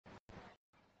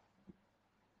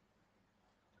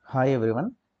Hi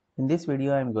everyone. In this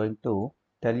video, I am going to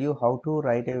tell you how to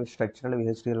write a structural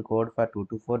VHDL code for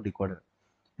 224 decoder.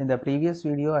 In the previous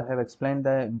video, I have explained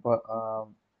the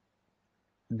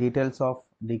details of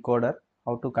decoder,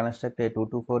 how to construct a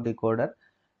 224 decoder,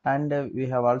 and we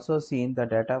have also seen the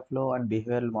data flow and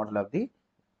behavioral model of the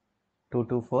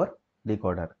 224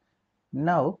 decoder.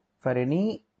 Now, for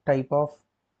any type of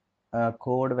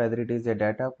code, whether it is a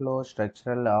data flow,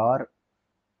 structural, or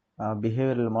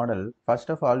behavioral model, first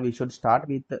of all, we should start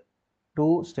with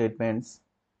two statements,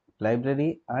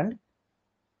 library and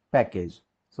package.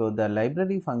 So the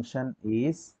library function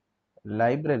is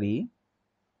library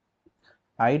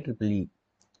IEEE.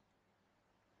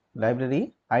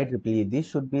 Library IEEE. This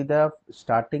should be the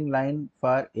starting line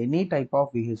for any type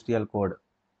of VHDL code.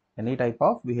 Any type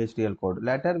of VHDL code.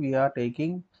 Later we are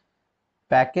taking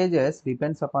packages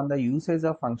depends upon the usage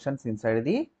of functions inside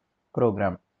the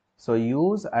program. So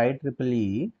use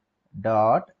IEEE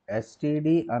dot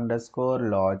std underscore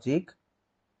logic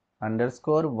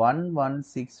underscore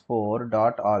 1164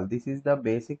 dot all. This is the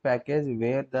basic package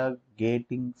where the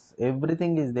gatings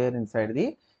everything is there inside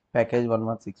the package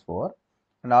 1164.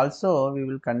 And also we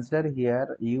will consider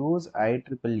here use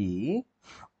IEEE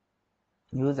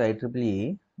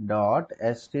dot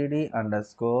std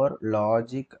underscore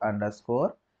logic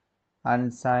underscore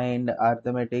unsigned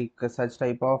arithmetic. Such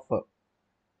type of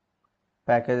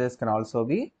packages can also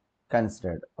be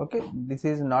considered. Okay, this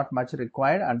is not much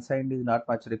required, unsigned is not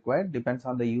much required, depends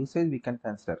on the usage we can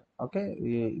consider.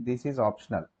 Okay, this is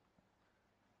optional.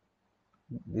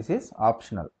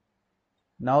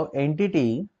 Now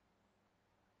entity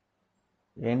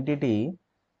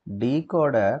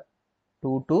decoder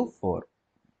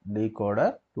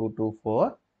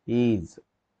 224 is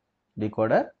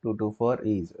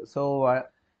so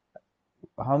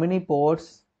how many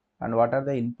ports and what are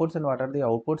the inputs and what are the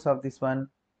outputs of this one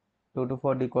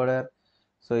 224 decoder.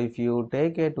 So if you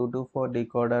take a 224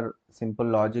 decoder simple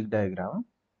logic diagram,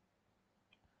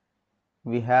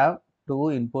 we have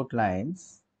two input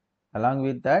lines, along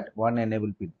with that one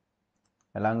enable pin,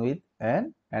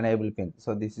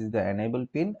 so this is the enable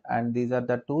pin, and these are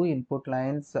the two input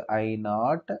lines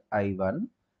I0, I1.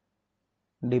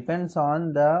 Depends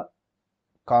on the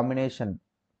combination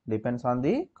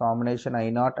I0,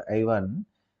 I1,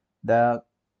 the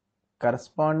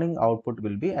corresponding output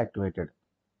will be activated.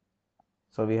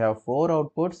 So we have four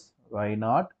outputs,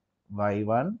 Y0,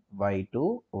 Y1,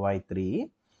 Y2, Y3,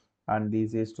 and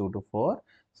this is 2 to 4.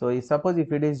 So suppose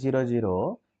if it is 0,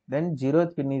 0, then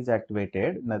 0th pin is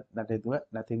activated,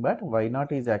 nothing but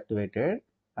Y0 is activated,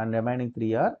 and remaining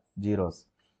 3 are zeros.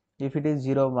 If it is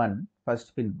 0, 1,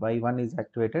 first pin Y1 is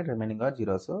activated, remaining are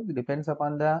 0. So it depends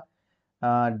upon the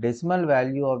decimal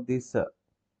value of this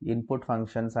input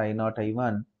functions I0,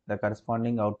 I1, the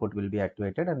corresponding output will be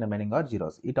activated and remaining are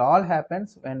zeros. It all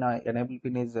happens when enable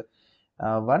pin is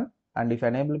 1, and if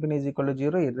enable pin is equal to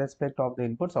 0, irrespective of the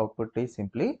inputs, output is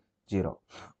simply 0.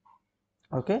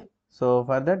 Okay, so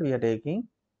for that we are taking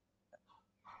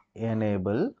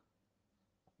enable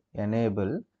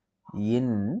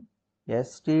in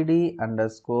std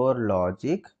underscore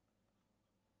logic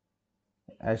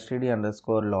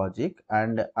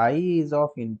and I is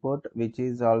of input, which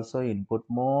is also input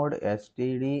mode,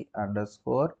 std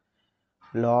underscore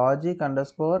logic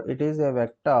underscore, it is a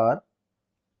vector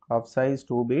of size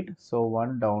 2-bit, so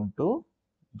 1 down to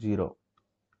 0,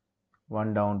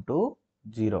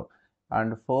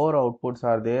 and four outputs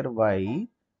are there, y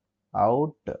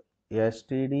out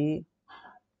std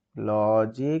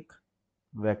logic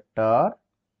vector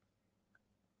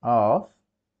of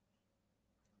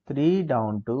 3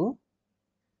 down to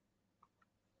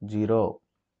 0,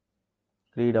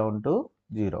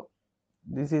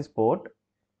 this is port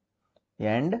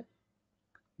and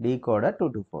decoder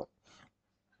 224.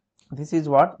 This is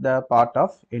what the part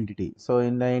of entity. So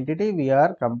in the entity we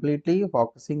are completely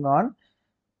focusing on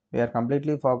the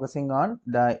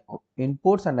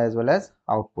inputs and as well as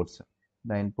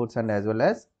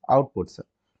outputs,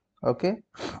 okay.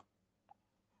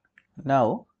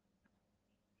 Now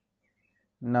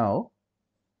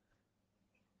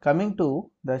coming to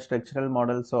the structural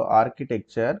model. So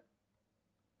architecture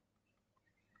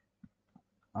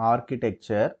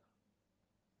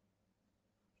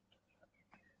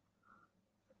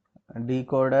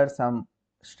decoder some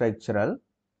structural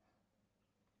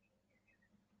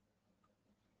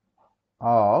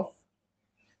of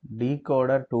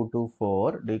decoder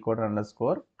 224 decoder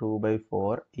underscore 2 by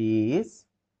 4 is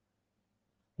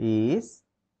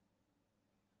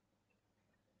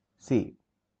see,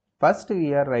 first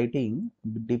we are writing,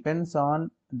 depends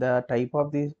on the type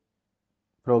of the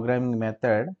programming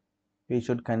method, we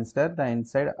should consider the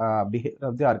inside behavior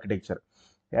of the architecture.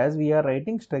 As we are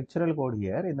writing structural code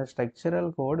here, in the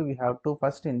structural code we have to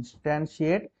first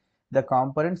instantiate the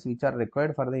components which are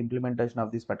required for the implementation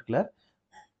of this particular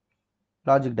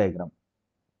logic diagram.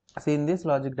 See, in this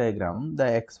logic diagram, the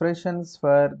expressions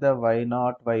for the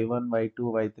y0, y1, y2,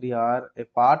 y3 are a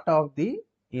part of the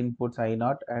inputs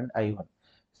I0 and I1.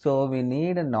 So we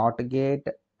need a NOT gate,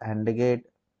 AND gate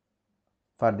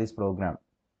for this program.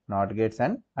 NOT gates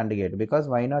and AND gate, because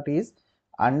y0 is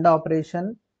AND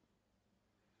operation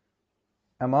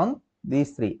among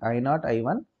these three, I0,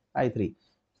 I1, I3.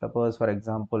 Suppose for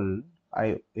example,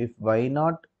 if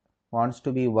y0 wants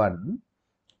to be 1,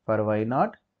 for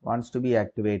y0 wants to be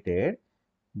activated,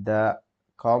 the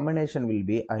combination will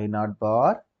be I0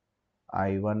 bar,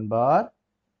 I1 bar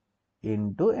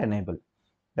into enable.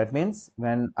 That means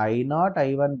when I0,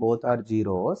 I1 both are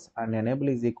zeros and enable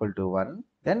is equal to 1,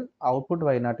 then output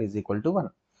y0 is equal to 1.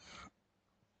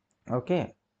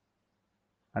 Okay.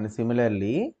 And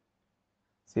similarly,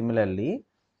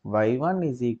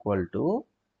 y1 is equal to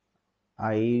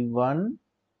I1,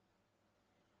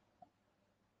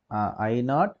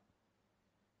 I0,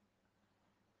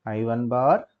 I1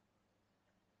 bar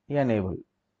enable.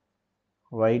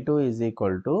 Y2 is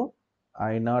equal to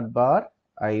I0 bar,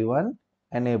 I1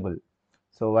 enable.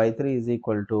 So y3 is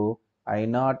equal to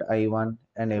I0, I1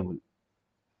 enable.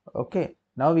 Okay.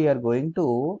 Now we are going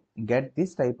to get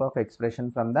this type of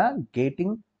expression from the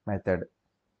gating method.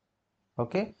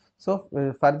 Okay. So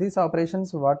for these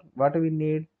operations, what we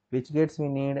need, which gates we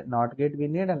need, NOT gate we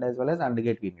need, and as well as AND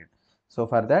gate we need. So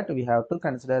for that we have to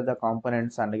consider the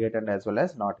components AND gate and as well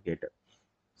as NOT gate.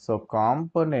 So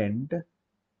component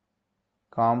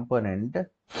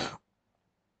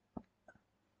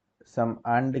some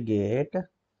AND gate,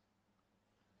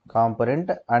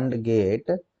 component AND gate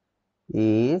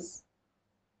is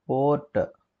port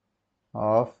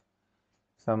of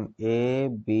some A,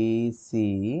 B,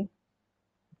 C,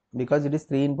 because it is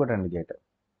 3 input AND gate,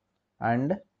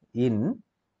 and in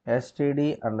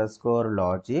std underscore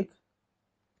logic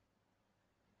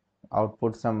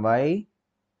output some y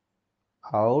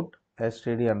out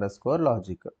std underscore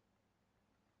logic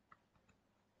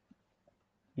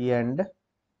and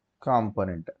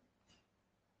component.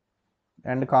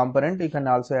 And component, you can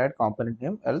also add component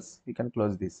name, else we can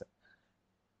close this.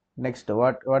 Next,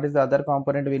 what is the other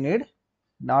component we need?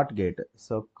 NOT gate.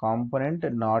 So component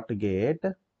NOT gate,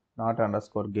 NOT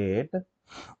underscore gate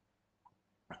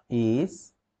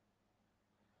is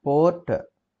port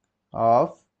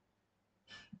of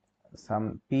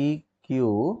some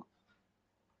PQ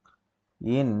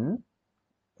in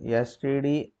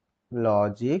std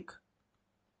logic.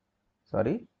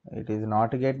 Sorry, it is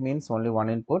NOT gate means only one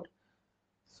input.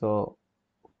 So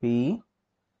P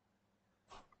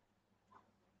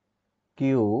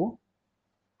Q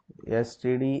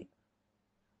std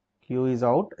Q is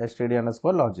out std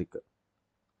underscore logic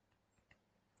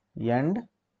and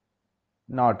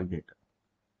NOT gate.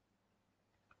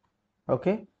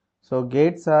 Okay, so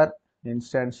gates are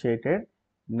instantiated.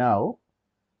 Now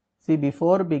see,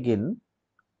 before begin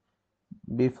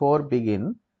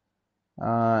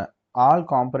all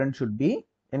components should be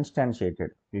instantiated.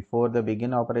 Before the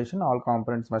begin operation, all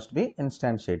components must be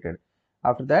instantiated.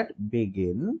 After that,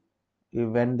 begin.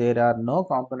 When there are no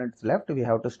components left, we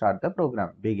have to start the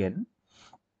program. Begin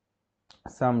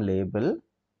some label.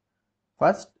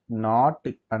 First, NOT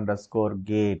underscore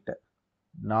gate,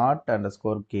 NOT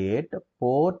underscore gate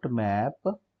port map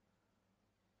of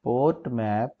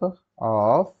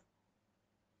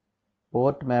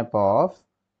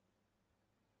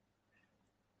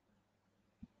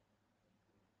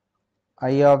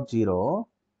I of 0,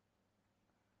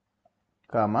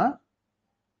 comma,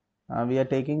 we are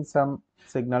taking some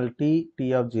signal t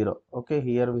of 0. Okay,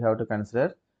 here we have to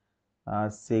consider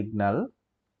signal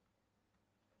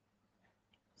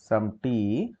some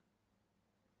t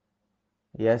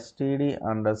std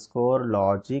underscore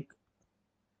logic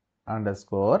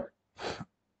underscore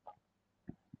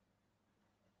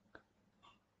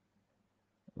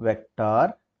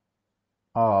vector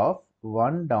of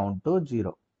 1 down to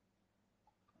 0.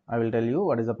 I will tell you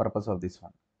what is the purpose of this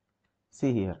one.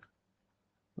 See here,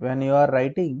 when you are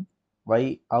writing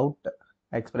y out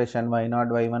expression y0,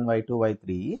 y1, y2,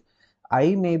 y3,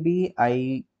 I may be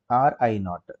I or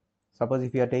I0. Suppose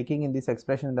if you are taking in this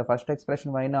expression, in the first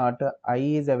expression y0, I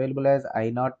is available as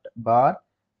I0 bar,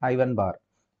 I1 bar,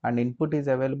 and input is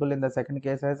available in the second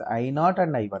case as I0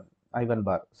 and I1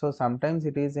 bar. So sometimes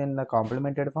it is in the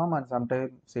complemented form and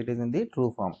sometimes it is in the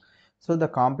true form. So the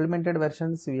complemented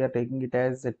versions we are taking it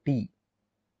as a t.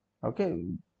 Okay,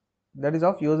 that is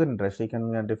of user interest. You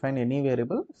can define any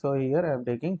variable. So here I am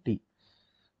taking t.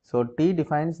 So T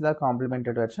defines the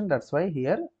complemented version. That's why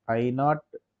here I naught,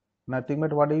 nothing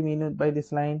but what do you mean by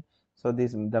this line? So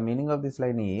this, the meaning of this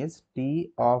line is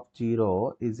T of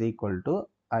 0 is equal to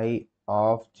I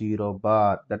of 0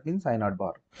 bar. That means I naught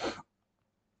bar.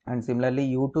 And similarly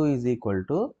U2 is equal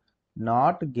to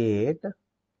NOT gate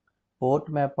port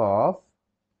map of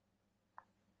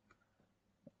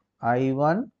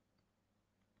I1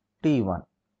 T1.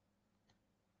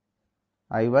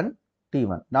 I1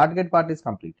 T1. NOT gate part is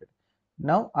completed.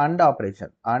 Now AND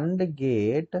operation. AND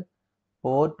gate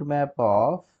port map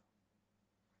of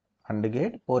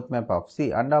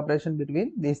see AND operation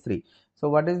between these three. So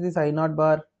what is this I0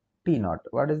 bar? T0.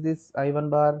 What is this I1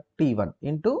 bar? T1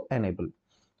 into enable.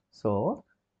 So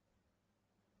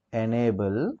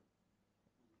enable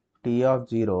T of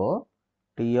 0,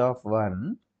 T of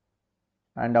 1,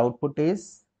 and output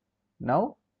is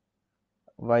now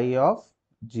Y of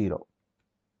 0.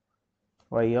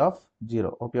 Y of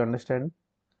 0. Hope you understand.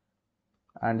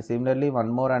 And similarly one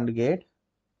more AND gate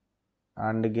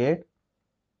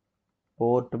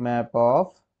port map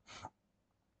of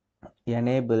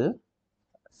enable.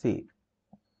 See,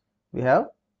 we have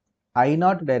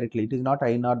I0 directly. It is not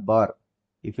I0 bar.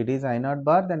 If it is I0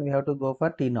 bar, then we have to go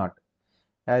for T0.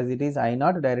 As it is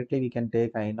I0 directly, we can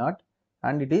take I0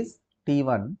 and it is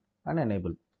T1 and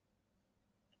enable.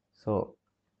 So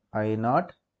I0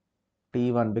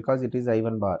 T1 because it is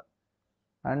I1 bar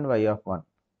and Y of 1.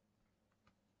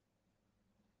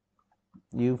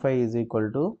 U5 is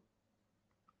equal to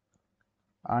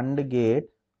AND gate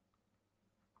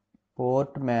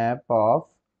port map of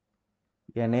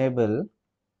enable.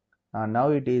 Now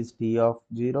it is T of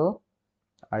 0,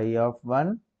 I of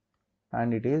 1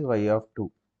 and it is Y of 2.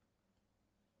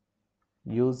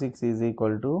 U6 is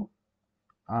equal to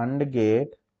AND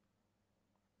gate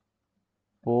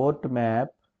port map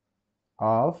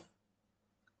of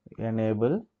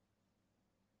enable.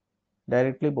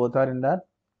 Directly both are in the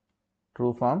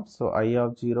true form. So I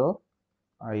of 0,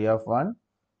 I of 1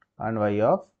 and Y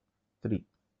of 3.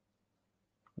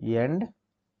 End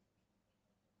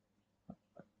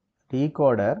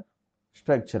decoder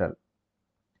structural.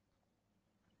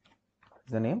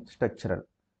 The name structural.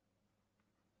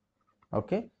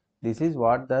 Okay, this is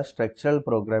what the structural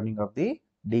programming of the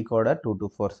decoder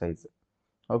 224 size.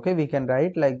 Okay, we can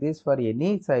write like this for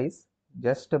any size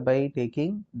just by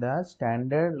taking the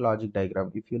standard logic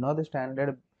diagram. If you know the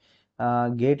standard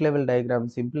gate level diagram,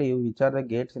 simply which are the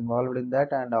gates involved in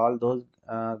that, and all those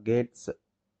gates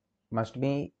must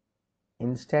be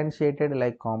instantiated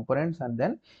like components, and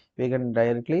then we can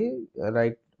directly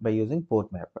write by using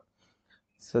port map.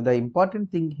 So the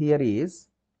important thing here is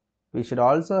we should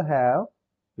also have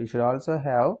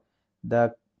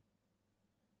the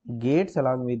gates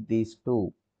along with these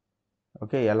two.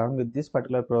 Okay, along with this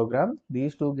particular program,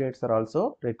 these two gates are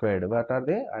also required. What are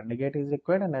they? AND gate is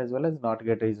required and as well as NOT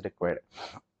gate is required.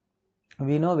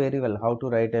 We know very well how to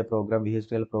write a program,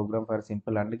 VHDL program for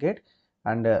simple AND gate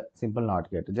and simple NOT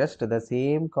gate. Just the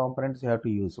same components you have to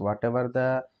use. Whatever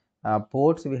the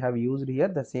ports we have used here,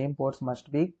 the same ports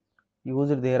must be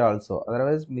used there also.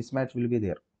 Otherwise, mismatch will be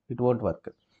there. It won't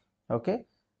work. Okay,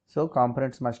 so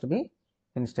components must be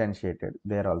instantiated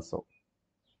there also.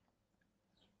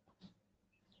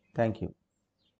 Thank you.